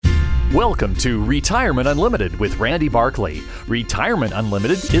Welcome to Retirement Unlimited with Randy Barkley. Retirement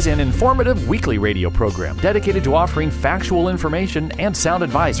Unlimited is an informative weekly radio program dedicated to offering factual information and sound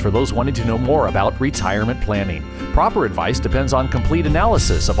advice for those wanting to know more about retirement planning. Proper advice depends on complete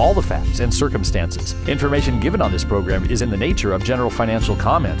analysis of all the facts and circumstances. Information given on this program is in the nature of general financial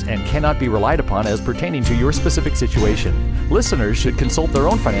comment and cannot be relied upon as pertaining to your specific situation. Listeners should consult their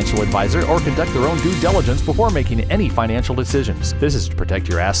own financial advisor or conduct their own due diligence before making any financial decisions. This is to protect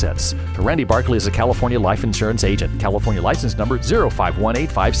your assets. Randy Barkley is a California life insurance agent. California license number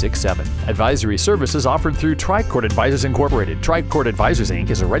 0518567. Advisory services offered through Tricord Advisors Incorporated. Tricord Advisors Inc.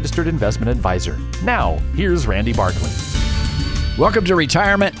 is a registered investment advisor. Now, here's Randy Barkley. Welcome to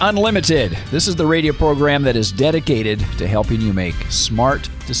Retirement Unlimited. This is the radio program that is dedicated to helping you make smart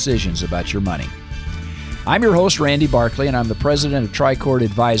decisions about your money. I'm your host, Randy Barkley, and I'm the president of Tricord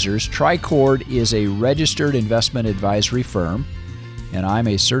Advisors. Tricord is a registered investment advisory firm, and I'm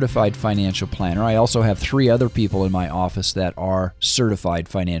a certified financial planner. I also have 3 other people in my office that are certified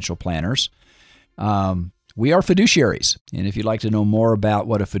financial planners. We are fiduciaries, and if you'd like to know more about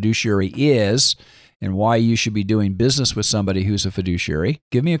what a fiduciary is and why you should be doing business with somebody who's a fiduciary,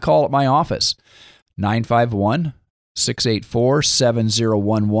 give me a call at my office,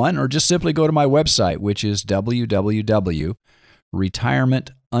 951-684-7011, or just simply go to my website, which is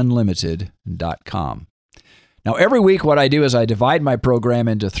www.retirementunlimited.com. Now, every week what I do is I divide my program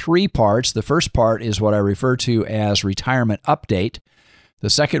into 3 parts. The first part is what I refer to as Retirement Update. The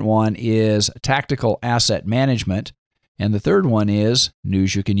second one is Tactical Asset Management. And the third one is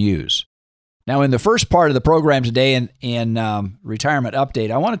News You Can Use. Now, in the first part of the program today in Retirement Update,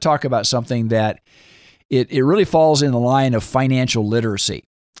 I want to talk about something that it really falls in the line of financial literacy.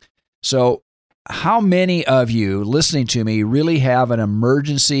 So, how many of you listening to me really have an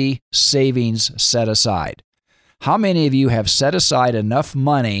emergency savings set aside? How many of you have set aside enough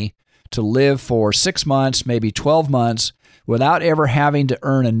money to live for 6 months, maybe 12 months, without ever having to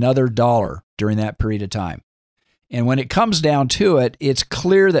earn another dollar during that period of time? And when it comes down to it, it's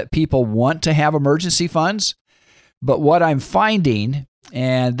clear that people want to have emergency funds. But what I'm finding,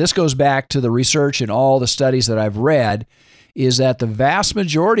 and this goes back to the research and all the studies that I've read, is that the vast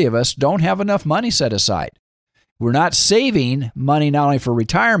majority of us don't have enough money set aside. We're not saving money not only for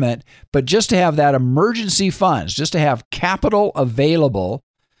retirement, but just to have that emergency funds, just to have capital available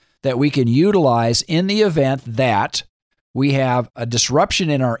that we can utilize in the event that we have a disruption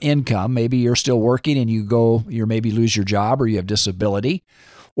in our income. Maybe you're still working and you maybe lose your job or you have disability.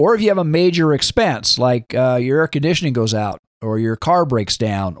 Or if you have a major expense like your air conditioning goes out or your car breaks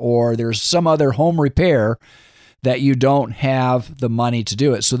down or there's some other home repair that you don't have the money to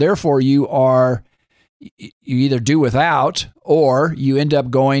do it. So therefore you either do without or you end up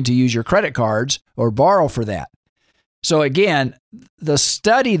going to use your credit cards or borrow for that. So again, the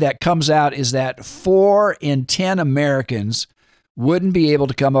study that comes out is that 4 in 10 Americans wouldn't be able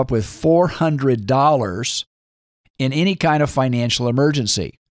to come up with $400 in any kind of financial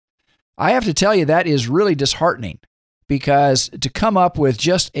emergency. I have to tell you that is really disheartening because to come up with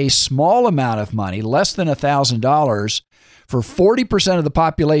just a small amount of money, less than $1,000, for 40% of the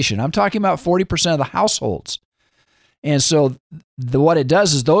population. I'm talking about 40% of the households. And so what it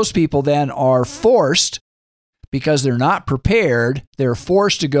does is those people then are forced, because they're not prepared, they're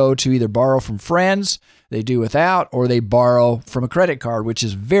forced to go to either borrow from friends, they do without, or they borrow from a credit card, which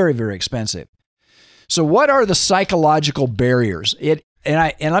is very, very expensive. So what are the psychological barriers?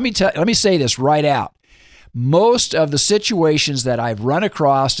 Let me say this right out. Most of the situations that I've run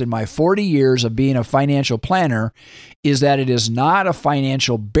across in my 40 years of being a financial planner is that it is not a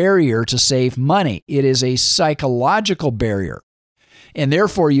financial barrier to save money. It is a psychological barrier. And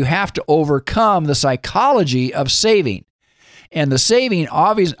therefore, you have to overcome the psychology of saving. And the saving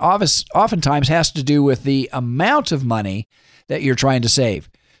oftentimes has to do with the amount of money that you're trying to save.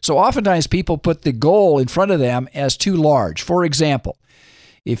 So oftentimes people put the goal in front of them as too large. For example,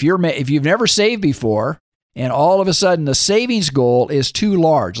 if you've never saved before, and all of a sudden the savings goal is too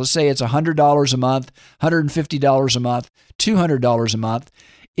large. Let's say it's $100 a month, $150 a month, $200 a month.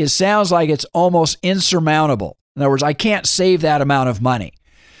 It sounds like it's almost insurmountable. In other words, I can't save that amount of money.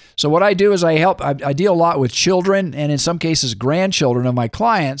 So what I do is I deal a lot with children and in some cases grandchildren of my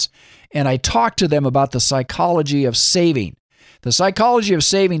clients, and I talk to them about the psychology of saving. The psychology of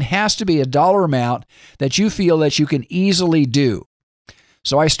saving has to be a dollar amount that you feel that you can easily do.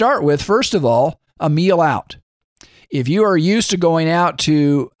 So I start with, first of all, a meal out. If you are used to going out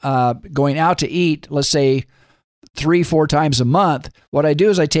to eat, let's say 3-4 times a month, what I do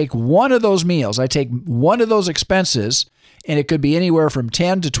is I take one of those meals, I take one of those expenses, and it could be anywhere from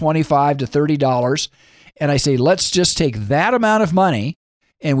 $10 to $25 to $30, and I say, let's just take that amount of money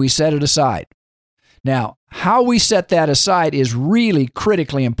and we set it aside. Now, how we set that aside is really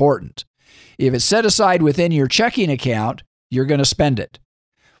critically important. If it's set aside within your checking account, you're going to spend it.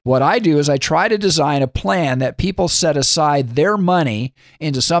 What I do is I try to design a plan that people set aside their money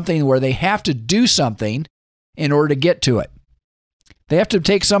into something where they have to do something in order to get to it. They have to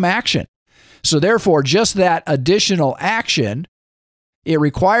take some action. So therefore, just that additional action, it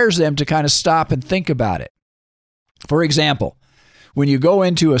requires them to kind of stop and think about it. For example, when you go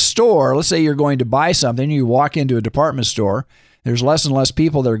into a store, let's say you're going to buy something, you walk into a department store, there's less and less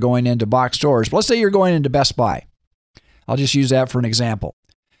people that are going into box stores. But let's say you're going into Best Buy. I'll just use that for an example.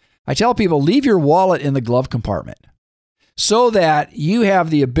 I tell people, leave your wallet in the glove compartment so that you have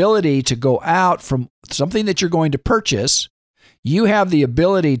the ability to go out from something that you're going to purchase. You have the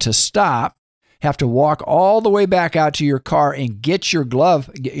ability to stop, have to walk all the way back out to your car and get your glove,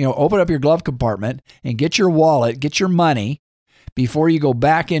 open up your glove compartment and get your wallet, get your money before you go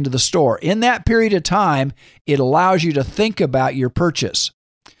back into the store. In that period of time, it allows you to think about your purchase.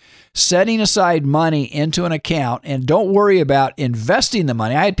 Setting aside money into an account, and don't worry about investing the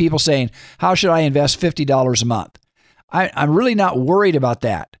money. I had people saying, how should I invest $50 a month? I'm really not worried about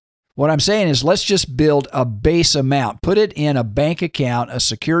that. What I'm saying is let's just build a base amount. Put it in a bank account, a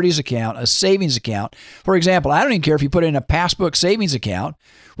securities account, a savings account. For example, I don't even care if you put it in a passbook savings account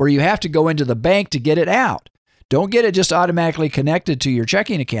where you have to go into the bank to get it out. Don't get it just automatically connected to your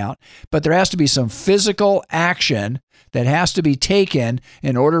checking account, but there has to be some physical action that has to be taken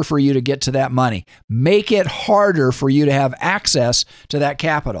in order for you to get to that money. Make it harder for you to have access to that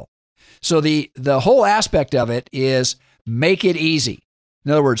capital. So the whole aspect of it is make it easy.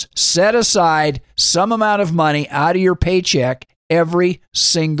 In other words, set aside some amount of money out of your paycheck every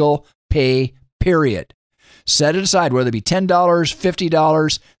single pay period. Set it aside, whether it be $10,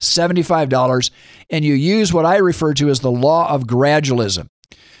 $50, $75, and you use what I refer to as the law of gradualism.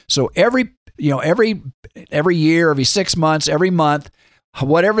 So every year, every 6 months, every month,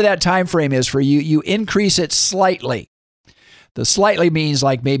 whatever that time frame is for you, you increase it slightly. The slightly means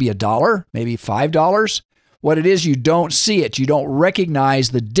like maybe $1, maybe $5. What it is, you don't see it. You don't recognize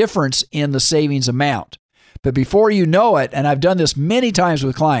the difference in the savings amount. But before you know it, and I've done this many times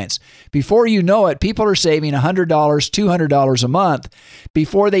with clients, before you know it, people are saving $100, $200 a month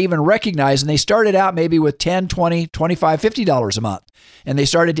before they even recognize, and they started out maybe with $10, $20, $25, $50 a month, and they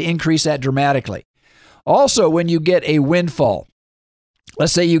started to increase that dramatically. Also, when you get a windfall,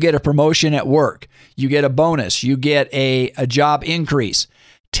 let's say you get a promotion at work, you get a bonus, you get a job increase,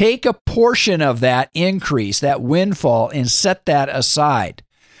 take a portion of that increase, that windfall, and set that aside.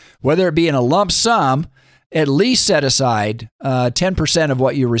 Whether it be in a lump sum, at least set aside 10% of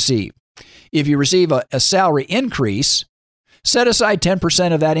what you receive. If you receive a salary increase, set aside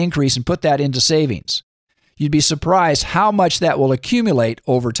 10% of that increase and put that into savings. You'd be surprised how much that will accumulate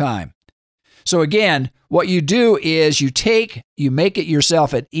over time. So again, what you do is you make it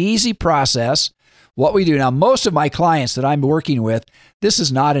yourself an easy process. What we do now, most of my clients that I'm working with, this is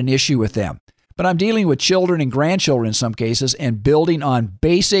not an issue with them. But I'm dealing with children and grandchildren in some cases and building on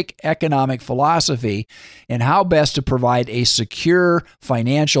basic economic philosophy and how best to provide a secure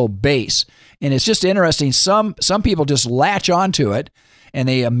financial base. And it's just interesting. Some people just latch onto it and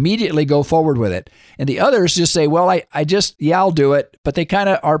they immediately go forward with it. And the others just say, well, I'll do it. But they're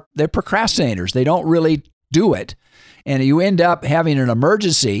procrastinators. They don't really do it. And you end up having an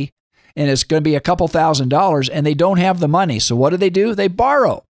emergency and it's going to be a couple $1,000s and they don't have the money. So what do? They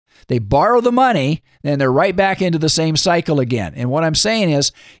borrow. They borrow the money, and they're right back into the same cycle again. And what I'm saying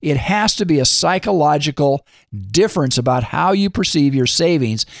is it has to be a psychological difference about how you perceive your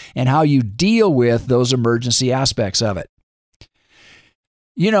savings and how you deal with those emergency aspects of it.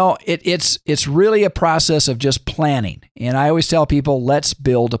 It's really a process of just planning. And I always tell people, let's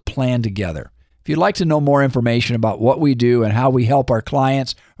build a plan together. If you'd like to know more information about what we do and how we help our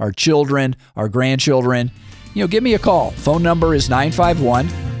clients, our children, our grandchildren, give me a call. Phone number is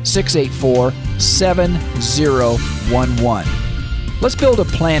 951-684-7011. Let's build a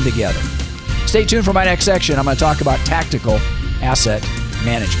plan together. Stay tuned for my next section. I'm going to talk about tactical asset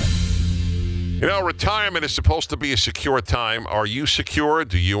management. Retirement is supposed to be a secure time. Are you secure?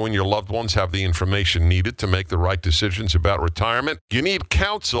 Do you and your loved ones have the information needed to make the right decisions about retirement? You need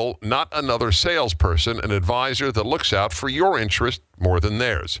counsel, not another salesperson, an advisor that looks out for your interest more than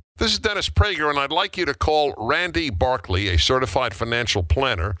theirs. This is Dennis Prager, and I'd like you to call Randy Barkley, a certified financial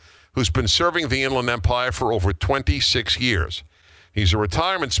planner who's been serving the Inland Empire for over 26 years. He's a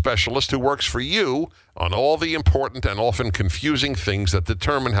retirement specialist who works for you on all the important and often confusing things that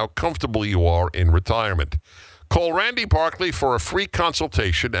determine how comfortable you are in retirement. Call Randy Barkley for a free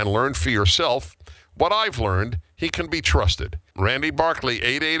consultation and learn for yourself what I've learned. He can be trusted. Randy Barkley,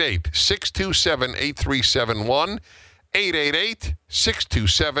 888-627-8371,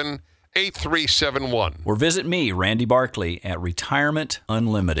 888-627-8371. Or visit me, Randy Barkley, at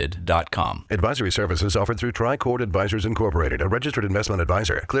retirementunlimited.com. Advisory services offered through Tricord Advisors Incorporated, a registered investment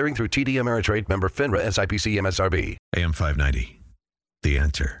advisor, clearing through TD Ameritrade, member FINRA, SIPC, MSRB. AM 590, The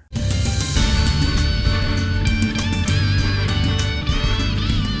Answer.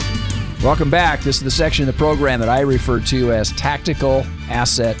 Welcome back. This is the section of the program that I refer to as tactical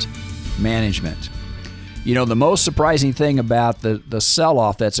asset management. You know, the most surprising thing about the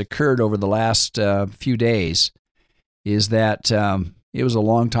sell-off that's occurred over the last few days is that it was a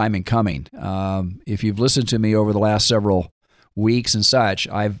long time in coming. If you've listened to me over the last several weeks and such,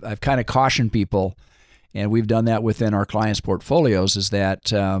 I've kind of cautioned people, and we've done that within our clients' portfolios, is that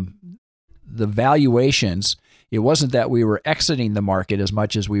the valuations, it wasn't that we were exiting the market as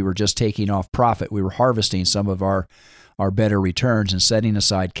much as we were just taking off profit. We were harvesting some of our better returns and setting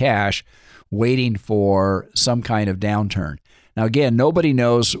aside cash, waiting for some kind of downturn. Now, again, nobody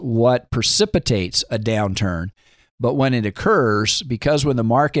knows what precipitates a downturn, but when it occurs, because when the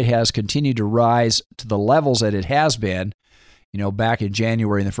market has continued to rise to the levels that it has been, you know, back in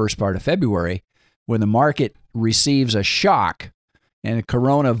January and the first part of February, when the market receives a shock, and a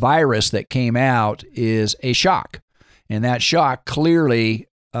coronavirus that came out is a shock. And that shock clearly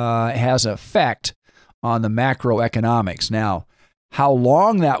has an effect on the macroeconomics. Now, how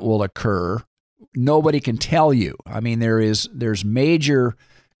long that will occur, nobody can tell you. I mean, there's major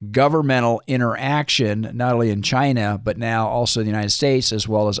governmental interaction, not only in China, but now also in the United States, as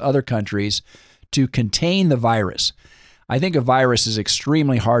well as other countries, to contain the virus. I think a virus is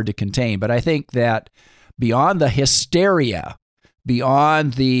extremely hard to contain, but I think that beyond the hysteria,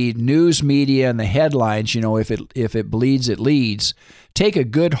 beyond the news media and the headlines, you know, if it bleeds, it leads, take a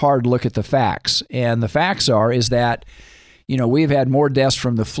good hard look at the facts. And the facts is that, you know, we've had more deaths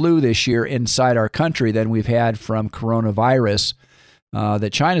from the flu this year inside our country than we've had from coronavirus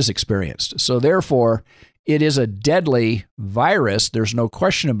that China's experienced. So therefore, it is a deadly virus. There's no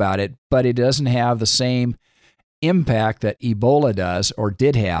question about it, but it doesn't have the same impact that Ebola does or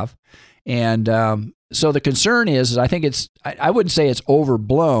did have. And so the concern is I think I wouldn't say it's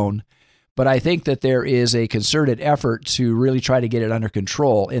overblown, but I think that there is a concerted effort to really try to get it under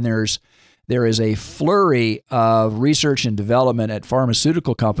control. And there is a flurry of research and development at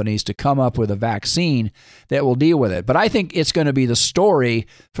pharmaceutical companies to come up with a vaccine that will deal with it. But I think it's going to be the story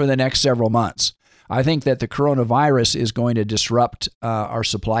for the next several months. I think that the coronavirus is going to disrupt our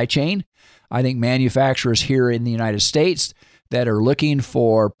supply chain. I think manufacturers here in the United States that are looking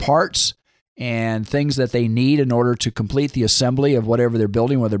for parts and things that they need in order to complete the assembly of whatever they're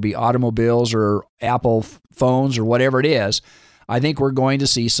building, whether it be automobiles or Apple phones or whatever it is, I think we're going to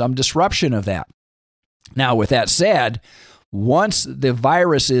see some disruption of that. Now, with that said, once the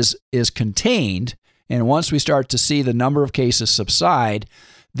virus is contained and once we start to see the number of cases subside,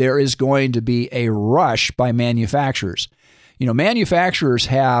 there is going to be a rush by manufacturers. You know, manufacturers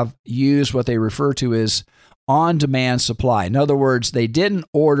have used what they refer to as on-demand supply. In other words, they didn't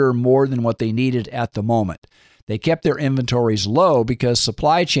order more than what they needed at the moment. They kept their inventories low because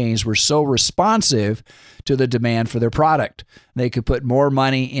supply chains were so responsive to the demand for their product. They could put more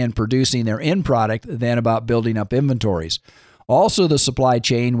money in producing their end product than about building up inventories. Also, the supply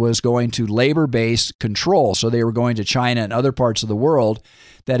chain was going to labor-based control, so they were going to China and other parts of the world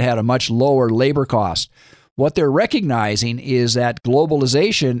that had a much lower labor cost. What they're recognizing is that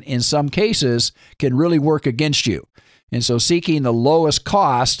globalization, in some cases, can really work against you. And so seeking the lowest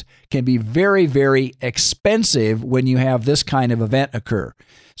cost can be very, very expensive when you have this kind of event occur.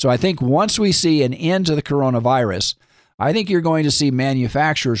 So I think once we see an end to the coronavirus, I think you're going to see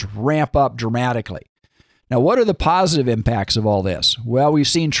manufacturers ramp up dramatically. Now, what are the positive impacts of all this? Well, we've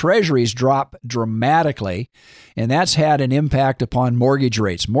seen treasuries drop dramatically, and that's had an impact upon mortgage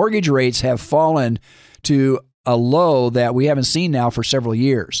rates. Mortgage rates have fallen to a low that we haven't seen now for several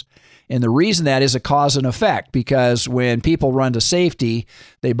years. And the reason that is a cause and effect, because when people run to safety,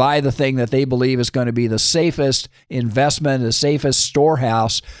 they buy the thing that they believe is going to be the safest investment, the safest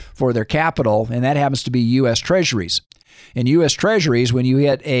storehouse for their capital, and that happens to be U.S. Treasuries. In U.S. Treasuries, when you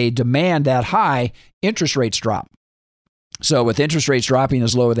hit a demand that high, interest rates drop. So with interest rates dropping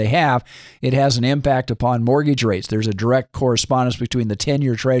as low as they have, it has an impact upon mortgage rates. There's a direct correspondence between the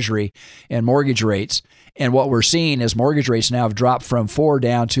 10-year Treasury and mortgage rates. And what we're seeing is mortgage rates now have dropped from 4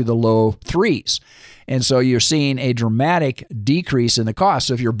 down to the low 3s. And so you're seeing a dramatic decrease in the cost.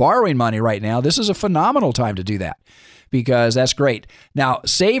 So if you're borrowing money right now, this is a phenomenal time to do that, because that's great. Now,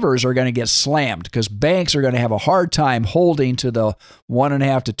 savers are going to get slammed because banks are going to have a hard time holding to the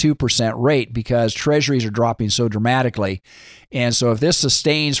 1.5% to 2% rate because treasuries are dropping so dramatically. And so if this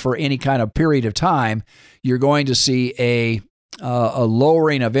sustains for any kind of period of time, you're going to see a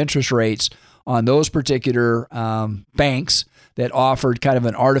lowering of interest rates on those particular banks that offered kind of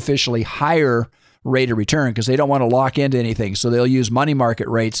an artificially higher rate of return because they don't want to lock into anything. So they'll use money market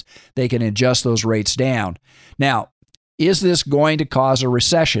rates. They can adjust those rates down. Now, is this going to cause a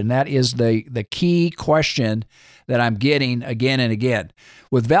recession? That is the key question that I'm getting again and again.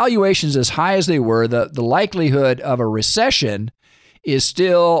 With valuations as high as they were, the likelihood of a recession is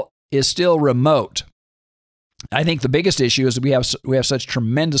still remote. I think the biggest issue is that we have such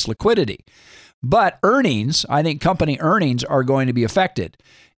tremendous liquidity. But earnings, I think company earnings are going to be affected.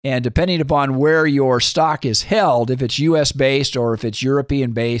 And depending upon where your stock is held, if it's U.S.-based or if it's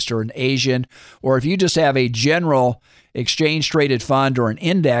European-based or an Asian, or if you just have a general exchange-traded fund or an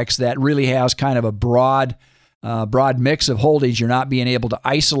index that really has kind of a broad mix of holdings, you're not being able to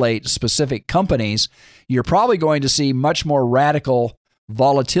isolate specific companies, you're probably going to see much more radical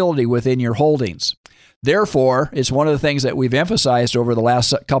volatility within your holdings. Therefore, it's one of the things that we've emphasized over the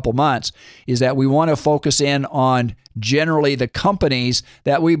last couple months is that we want to focus in on generally the companies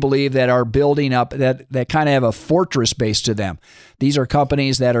that we believe that are building up, that kind of have a fortress base to them. These are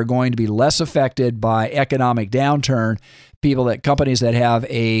companies that are going to be less affected by economic downturn, companies that have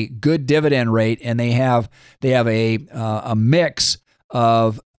a good dividend rate, and they have a mix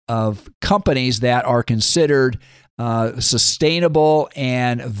of companies that are considered sustainable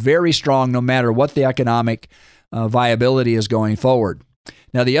and very strong no matter what the economic viability is going forward.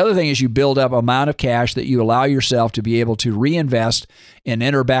 Now, the other thing is you build up amount of cash that you allow yourself to be able to reinvest and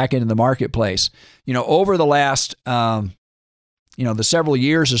enter back into the marketplace. Over the last, the several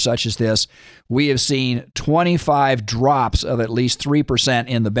years or such as this, we have seen 25 drops of at least 3%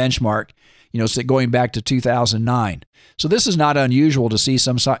 in the benchmark, going back to 2009. So this is not unusual to see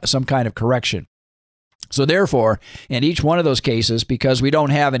some kind of correction. So therefore, in each one of those cases, because we don't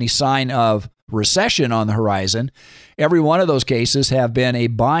have any sign of recession on the horizon, every one of those cases have been a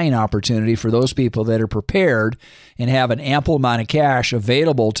buying opportunity for those people that are prepared and have an ample amount of cash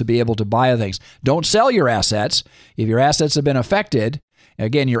available to be able to buy things. Don't sell your assets. If your assets have been affected,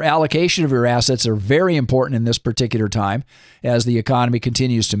 again, your allocation of your assets are very important in this particular time as the economy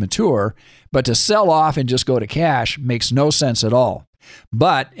continues to mature. But to sell off and just go to cash makes no sense at all.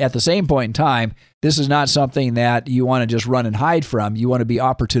 But at the same point in time, this is not something that you want to just run and hide from. You want to be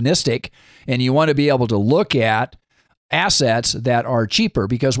opportunistic, and you want to be able to look at assets that are cheaper,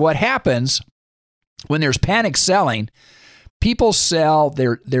 because what happens when there's panic selling, people sell,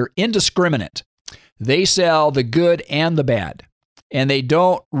 they're indiscriminate. They sell the good and the bad, and they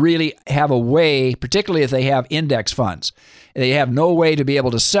don't really have a way, particularly if they have index funds. They have no way to be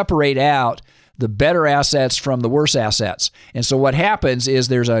able to separate out the better assets from the worse assets. And so what happens is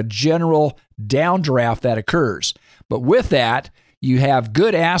there's a general downdraft that occurs. But with that, you have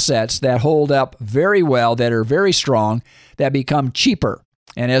good assets that hold up very well, that are very strong, that become cheaper.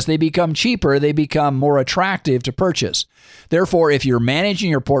 And as they become cheaper, they become more attractive to purchase. Therefore, if you're managing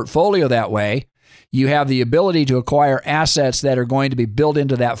your portfolio that way, you have the ability to acquire assets that are going to be built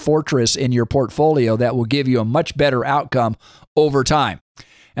into that fortress in your portfolio that will give you a much better outcome over time.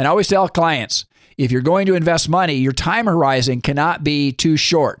 And I always tell clients, if you're going to invest money, your time horizon cannot be too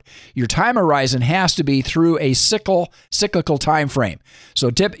short. Your time horizon has to be through a cyclical time frame.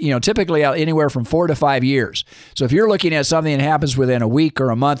 So typically anywhere from 4 to 5 years. So if you're looking at something that happens within a week or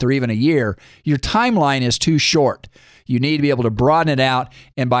a month or even a year, your timeline is too short. You need to be able to broaden it out.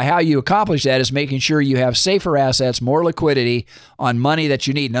 And by how you accomplish that is making sure you have safer assets, more liquidity on money that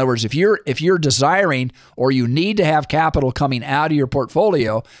you need. In other words, if you're desiring or you need to have capital coming out of your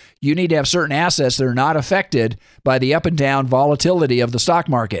portfolio, you need to have certain assets that are not affected by the up and down volatility of the stock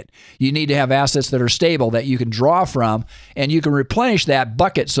market. You need to have assets that are stable that you can draw from, and you can replenish that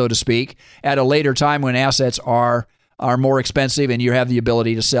bucket, so to speak, at a later time when assets are more expensive and you have the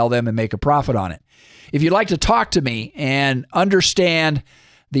ability to sell them and make a profit on it. If you'd like to talk to me and understand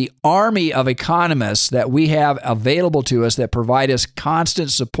the army of economists that we have available to us that provide us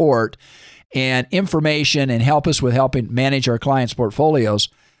constant support and information and help us with helping manage our clients' portfolios,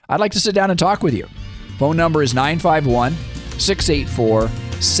 I'd like to sit down and talk with you. Phone number is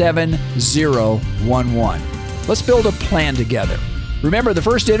 951-684-7011. Let's build a plan together. Remember, the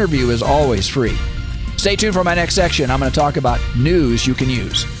first interview is always free. Stay tuned for my next section. I'm going to talk about news you can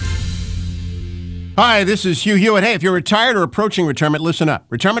use. Hi, this is Hugh Hewitt. Hey, if you're retired or approaching retirement, listen up.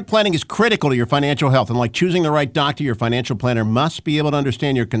 Retirement planning is critical to your financial health, and like choosing the right doctor, your financial planner must be able to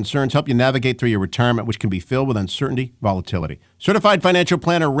understand your concerns, help you navigate through your retirement, which can be filled with uncertainty, volatility. Certified financial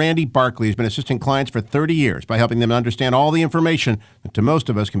planner Randy Barkley has been assisting clients for 30 years by helping them understand all the information that to most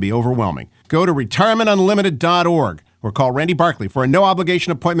of us can be overwhelming. Go to retirementunlimited.org or call Randy Barkley for a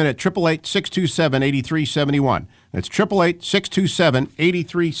no-obligation appointment at 888-627-8371. That's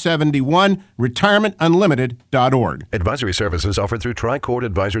 888-627-8371, retirementunlimited.org. Advisory services offered through Tricord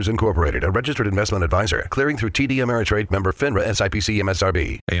Advisors Incorporated, a registered investment advisor. Clearing through TD Ameritrade, member FINRA, SIPC,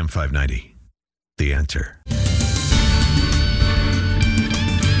 MSRB. AM 590. The Answer.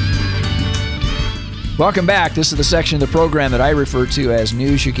 Welcome back. This is the section of the program that I refer to as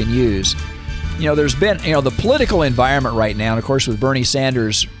News You Can Use. You know, there's been, the political environment right now, and of course with Bernie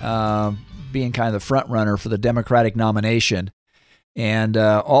Sanders being kind of the front runner for the Democratic nomination, and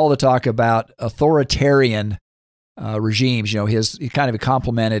all the talk about authoritarian regimes. He kind of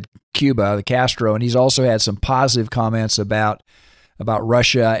complimented Cuba, the Castro, and he's also had some positive comments about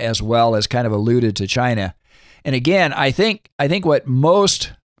Russia, as well as kind of alluded to China. And again, I think what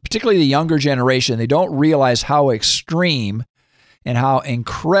most, particularly the younger generation, they don't realize how extreme and how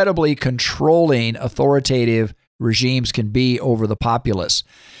incredibly controlling authoritative regimes can be over the populace.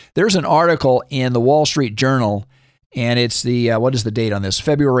 There's an article in the Wall Street Journal, and it's the, what is the date on this?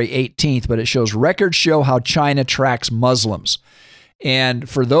 February 18th, but it shows records show how China tracks Muslims. And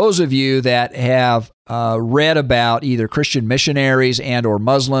for those of you that have read about either Christian missionaries and or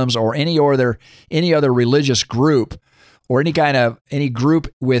Muslims or any other religious group or any group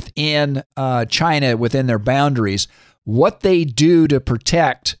within China, within their boundaries, what they do to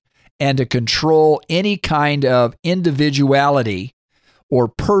protect and to control any kind of individuality or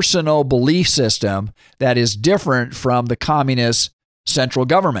personal belief system that is different from the communist central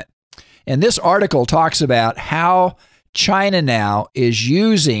government. And this article talks about how China now is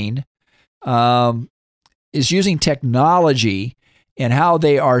using technology and how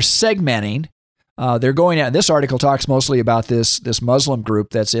they are segmenting. They're going out. This article talks mostly about this Muslim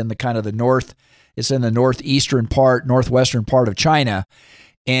group that's in the kind of the north. It's in the northwestern part of China,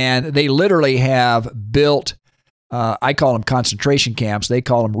 and they literally have built. I call them concentration camps. They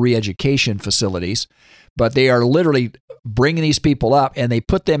call them re-education facilities, but they are literally bringing these people up and they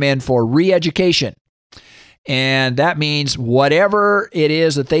put them in for re-education. And that means whatever it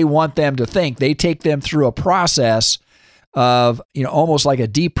is that they want them to think, they take them through a process of, almost like a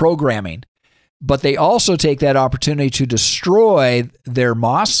deprogramming. But they also take that opportunity to destroy their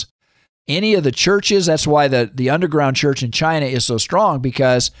mosques, any of the churches. That's why the underground church in China is so strong,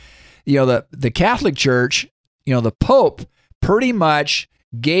 because, the Catholic Church, the Pope pretty much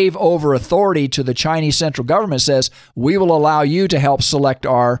gave over authority to the Chinese central government, says, we will allow you to help select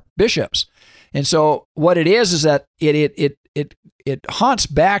our bishops. And so what it is that it haunts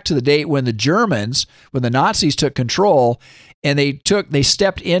back to the date when the Nazis took control, and they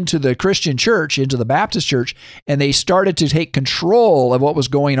stepped into the Christian church, into the Baptist church, and they started to take control of what was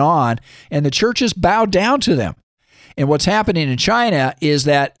going on, and the churches bowed down to them. And what's happening in China is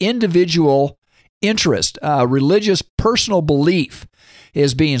that individual interest, religious personal belief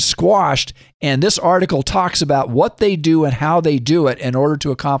is being squashed, and this article talks about what they do and how they do it in order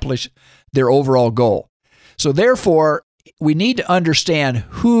to accomplish their overall goal. So therefore, we need to understand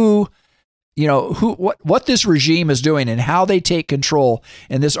what this regime is doing and how they take control.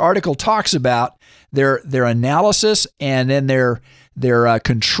 And this article talks about their analysis and then their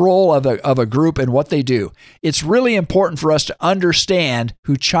control of a group and what they do. It's really important for us to understand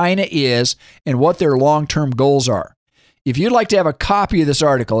who China is and what their long-term goals are. If you'd like to have a copy of this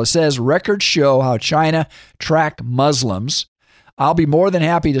article, it says records show how China tracked Muslims. I'll be more than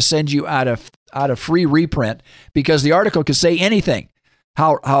happy to send you out a free reprint, because the article could say anything.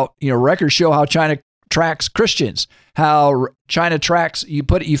 How records show how China tracks Christians, how China tracks, you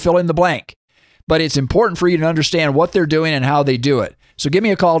fill in the blank. But it's important for you to understand what they're doing and how they do it. So give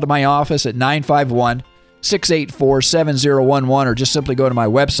me a call to my office at 951-684-7011, or just simply go to my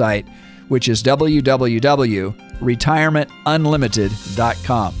website, which is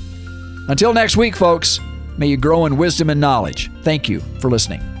www.retirementunlimited.com. Until next week, folks, may you grow in wisdom and knowledge. Thank you for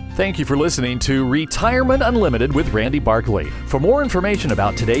listening. Thank you for listening to Retirement Unlimited with Randy Barkley. For more information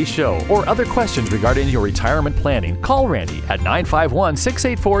about today's show or other questions regarding your retirement planning, call Randy at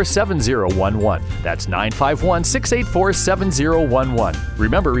 951-684-7011. That's 951-684-7011.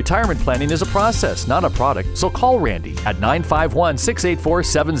 Remember, retirement planning is a process, not a product, so call Randy at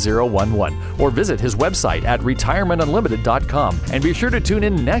 951-684-7011 or visit his website at retirementunlimited.com. And be sure to tune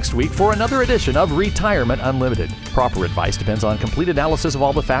in next week for another edition of Retirement Unlimited. Proper advice depends on complete analysis of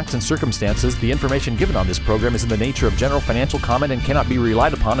all the factors facts and circumstances, the information given on this program is in the nature of general financial comment and cannot be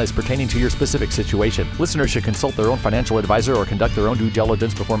relied upon as pertaining to your specific situation. Listeners should consult their own financial advisor or conduct their own due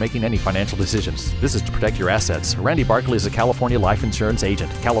diligence before making any financial decisions. This is to protect your assets. Randy Barkley is a California life insurance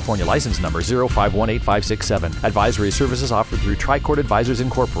agent. California license number 0518567. Advisory services offered through Tricord Advisors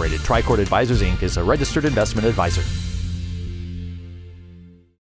Incorporated. Tricord Advisors Inc. is a registered investment advisor.